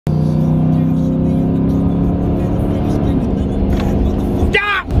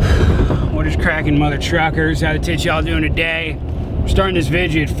cracking mother truckers? How the tits y'all doing today? I'm starting this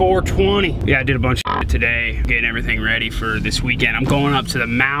video at 4:20. Yeah, I did a bunch of shit today, getting everything ready for this weekend. I'm going up to the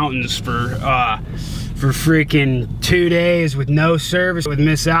mountains for freaking 2 days with no service with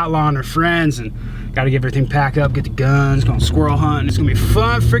Miss Outlaw and her friends, and gotta get everything packed up, get the guns, going squirrel hunting. It's gonna be a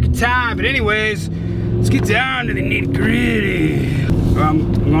fun freaking time. But anyways, let's get down to the nitty gritty.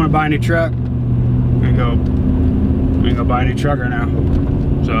 I'm going to buy a new truck. I'm gonna go buy a new truck right now.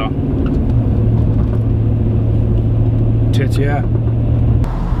 So, tits, yeah.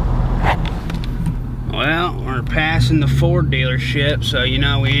 Well, we're passing the Ford dealership, so you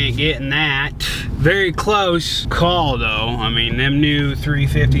know we ain't getting that. Very close call though. I mean, them new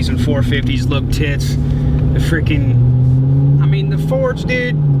 350s and 450s look tits. The freaking, I mean, the Fords,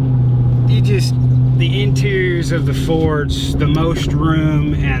 dude, the interiors of the Fords, the most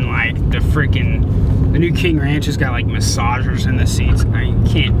room, and like the new King Ranch has got like massagers in the seats. I mean,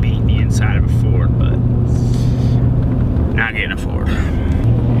 you can't beat the inside of a Ford, but not getting a Ford.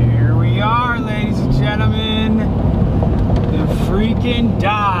 Here we are, ladies and gentlemen. The freaking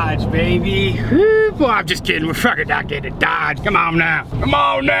Dodge, baby. Woo, boy, I'm just kidding. We're fucking not getting a Dodge. Come on now. Come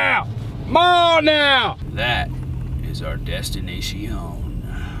on now. Come on now. That is our destination.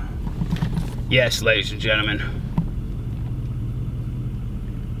 Yes, ladies and gentlemen.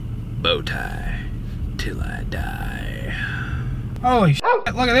 Bow tie till I die. Holy shit,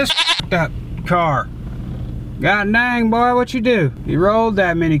 look at this up car. God dang, boy, what you do? You rolled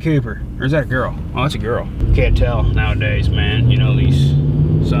that Mini Cooper. Or is that a girl? Oh, that's a girl. Can't tell nowadays, man. You know, these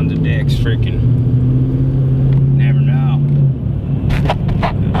sons of dicks freaking never know.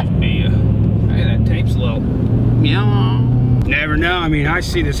 It'll just be hey, that tape's a little, you know. Never know. I mean, I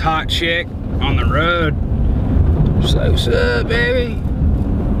see this hot chick on the road. She's like, what's up, baby?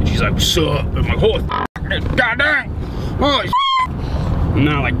 And she's like, what's up? I'm like, holy god dang. Holy and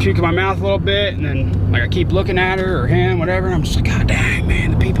then I like kick my mouth a little bit, and then like I keep looking at her or him, whatever, and I'm just like, god dang,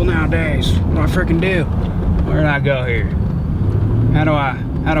 man, the people nowadays, what do I freaking do? Where do I go here? How do I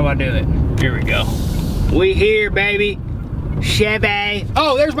do it? Here we go. We here, baby. Chevy.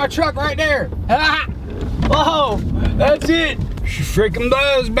 Oh, there's my truck right there. Whoa, that's it. She freaking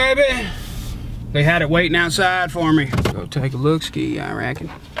blows, baby. They had it waiting outside for me. Go take a look, ski, I reckon.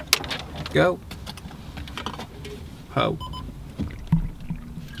 Go. Ho.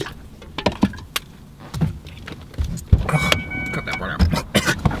 Cut that part out.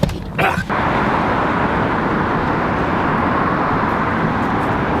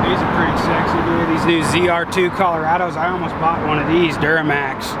 These are pretty sexy, dude. These new ZR2 Colorados. I almost bought one of these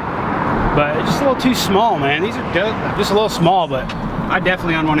Duramax, but it's just a little too small, man. These are dope. Just a little small, but I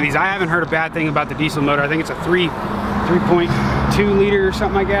definitely on one of these. I haven't heard a bad thing about the diesel motor. I think it's a 3.2 liter or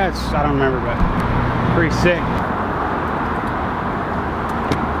something like that. I don't remember, but pretty sick.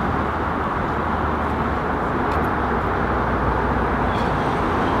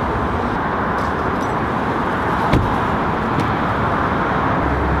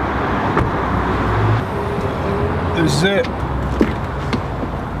 This is it.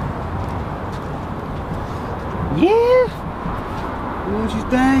 Yeah. What you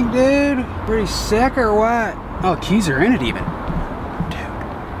think, dude? Pretty sick or what? Oh, keys are in it even. Dude.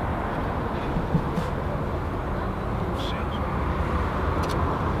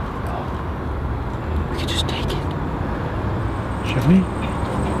 We could just take it. Should we?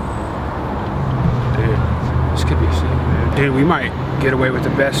 Dude, this could be sick, man. Dude, we might get away with the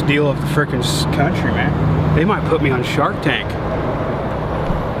best deal of the frickin' country, man. They might put me on Shark Tank.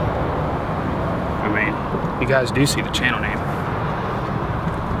 I mean, you guys do see the channel name.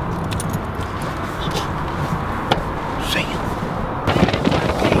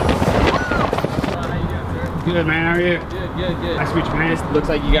 Good, man. How are you? Good. Nice to meet you, man. Looks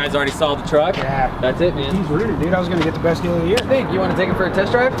like you guys already saw the truck. Yeah. That's it, man. He's rude, dude. I was gonna get the best deal of the year. Think you want to take it for a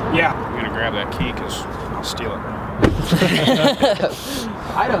test drive? Yeah. I'm gonna grab that key because I'll steal it.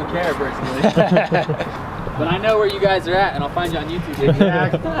 I don't care personally, but I know where you guys are at, and I'll find you on YouTube.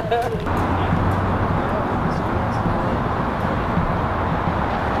 Exactly.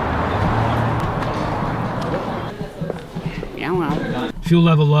 Fuel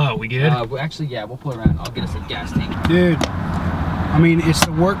level low, we good? Actually, yeah, we'll pull around. I'll get us a gas tank. Dude, I mean, it's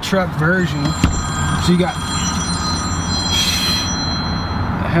the work truck version. So you got...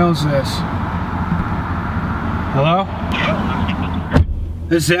 The hell's this? Hello?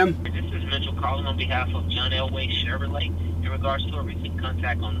 This is him? This is Mitchell calling on behalf of John Elway Chevrolet in regards to a recent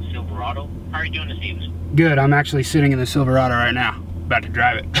contact on the Silverado. How are you doing this evening? Good, I'm actually sitting in the Silverado right now. About to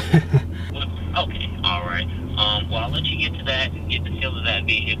drive it. Okay, alright. Well, I'll let you get to that and get the feel of that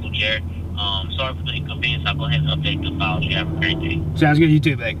vehicle, Jared. Sorry for the inconvenience. I'll go ahead and update the files. You have a great day. Sounds good, you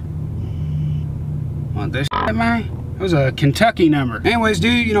too, babe. Want this shit, man? It was a Kentucky number. Anyways,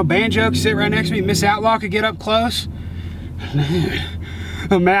 dude, you know, Banjo could sit right next to me. Miss Outlaw could get up close.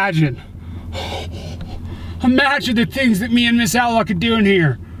 Imagine. Imagine the things that me and Miss Outlaw could do in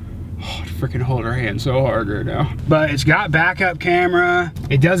here. Oh, I'd freaking hold her hand so hard right now. But it's got backup camera.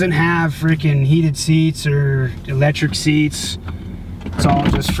 It doesn't have freaking heated seats or electric seats. It's all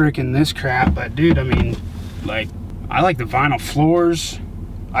just freaking this crap. But dude, I mean, like, I like the vinyl floors.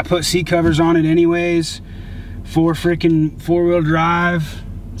 I put seat covers on it anyways. Four-wheel drive.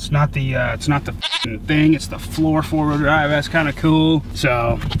 It's not the thing, it's the floor 4-wheel drive. That's kind of cool.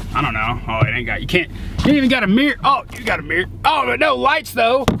 So, I don't know. Oh, it ain't got, you ain't even got a mirror. Oh, you got a mirror. Oh, but no lights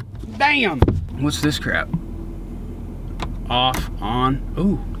though. Damn. What's this crap? Off, on.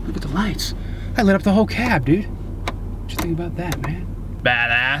 Ooh, look at the lights. I lit up the whole cab, dude. What you think about that, man?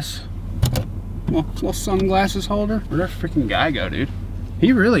 Badass. Well, little sunglasses holder. Where'd our freaking guy go, dude?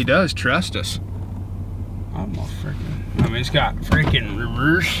 He really does trust us. Almost freaking. I mean, it's got freaking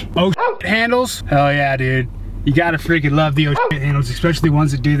reverse. Oh, shit handles. Hell yeah, dude. You gotta freaking love the oh shit handles, especially the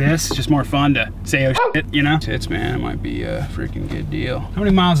ones that do this. It's just more fun to say oh shit, you know? Tits, man, it might be a freaking good deal. How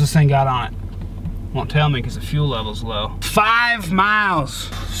many miles this thing got on it? Won't tell me because the fuel level's low. 5 miles.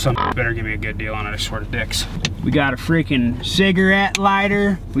 Some better give me a good deal on it, I swear to dicks. We got a freaking cigarette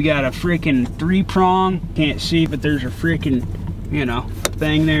lighter. We got a freaking 3-prong. Can't see, but there's a freaking, you know,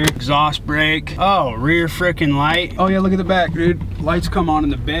 thing there. Exhaust brake. Oh, rear freaking light. Oh yeah, look at the back, dude. Lights come on in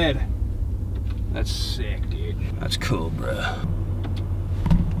the bed. That's sick, dude. That's cool, bro.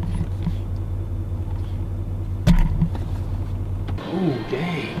 Oh,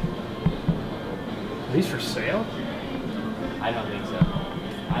 dang. Are these for sale? I don't think so.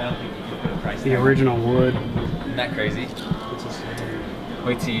 I don't think you could put a price The tag. original wood. Isn't that crazy?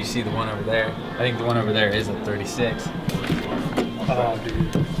 Wait till you see the one over there. I think the one over there is a 36. Oh,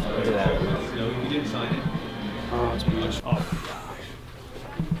 dude. Look at that. No, you didn't sign it. Oh, it's beautiful. Oh, gosh.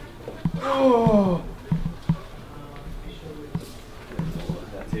 Oh.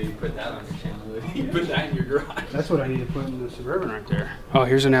 That's it. You put that on your channel. You put that in your garage. That's what I need to put in the Suburban right there. Oh,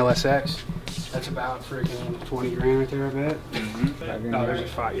 here's an LSX. That's about freaking 20 grand right there, I bet. Mm-hmm. Oh, there's a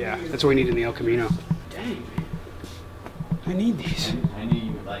 5, yeah. That's what we need in the El Camino. Dang, man. I need these. I knew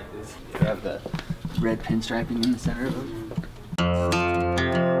you would like this. You have the red pinstriping in the center of them.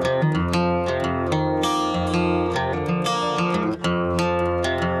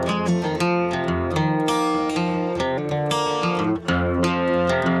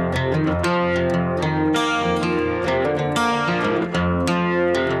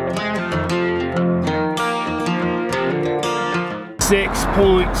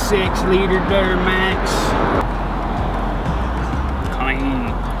 6.6 liter Duramax. Clean.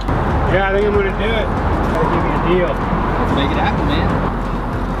 Yeah, I think I'm gonna do it. Gotta give me a deal. Let's make it happen, man.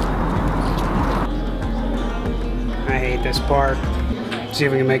 I hate this part. See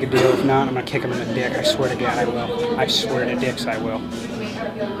if we can make a deal. If not, I'm gonna kick him in the dick. I swear to God I will. I swear to dicks I will.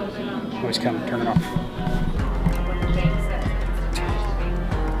 Oh, he's coming. Turn it off.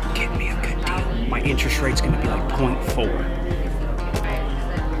 Get me a good deal. My interest rate's gonna be like 0.4.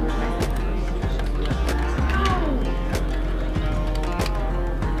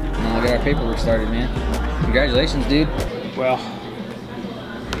 Now get our paperwork started, man. Congratulations, dude. Well,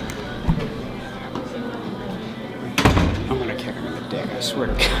 I'm gonna kick him in the dick, I swear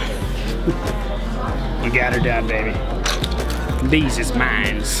to God. We got her done, baby. These is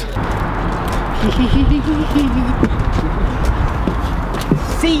mines.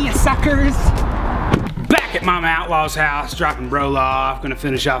 See ya, suckers! Back at Mama Outlaw's house, dropping Brola off. Gonna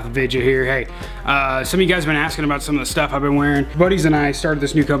finish off the video here. Hey, some of you guys have been asking about some of the stuff I've been wearing. Buddies and I started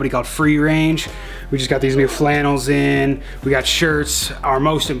this new company called Free Range. We just got these new flannels in. We got shirts. Our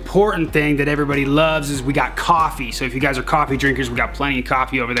most important thing that everybody loves is we got coffee. So if you guys are coffee drinkers, we got plenty of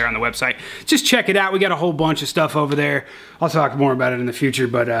coffee over there on the website. Just check it out. We got a whole bunch of stuff over there. I'll talk more about it in the future,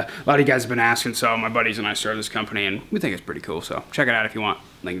 but a lot of you guys have been asking, so my buddies and I started this company, and we think it's pretty cool, so check it out if you want.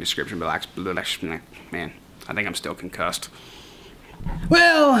 Link in the description below. Man, I think I'm still concussed.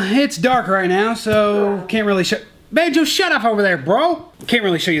 Well, it's dark right now, so can't really show. Banjo, shut up over there, bro. Can't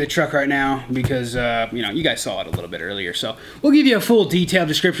really show you the truck right now because, you know, you guys saw it a little bit earlier. So we'll give you a full detailed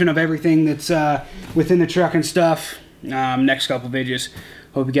description of everything that's within the truck and stuff next couple videos.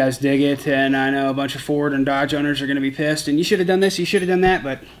 Hope you guys dig it. And I know a bunch of Ford and Dodge owners are going to be pissed. And you should have done this, you should have done that.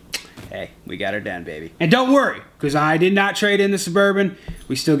 But hey, we got her done, baby. And don't worry, because I did not trade in the Suburban.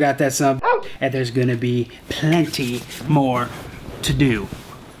 We still got that sub. And there's going to be plenty more to do.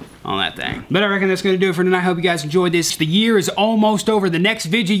 on that thing. But I reckon that's gonna do it for tonight. I hope you guys enjoyed this. The year is almost over. The next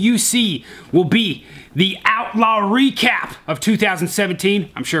video you see will be the Outlaw recap of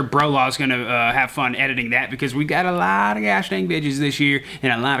 2017. I'm sure Brolaw's gonna have fun editing that because we got a lot of gosh dang videos this year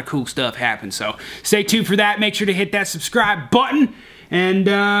and a lot of cool stuff happened. So stay tuned for that. Make sure to hit that subscribe button. And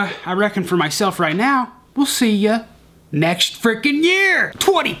I reckon for myself right now, we'll see ya next freaking year.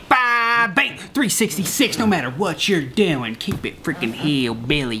 25, 366, no matter what you're doing. Keep it freaking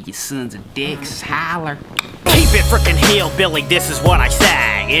hillbilly, you sons of dicks. Holler. Keep it frickin' hillbilly, this is what I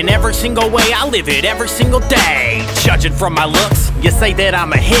say. In every single way, I live it every single day. Judging from my looks, you say that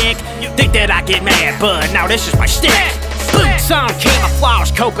I'm a hick. You think that I get mad, but now this is my shtick. Boots on,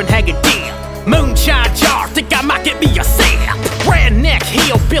 camouflage, Copenhagen deal. Moonshine jar, think I might get me a sip. Redneck,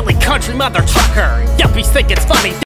 hillbilly, country mother trucker. Yuppies think it's funny.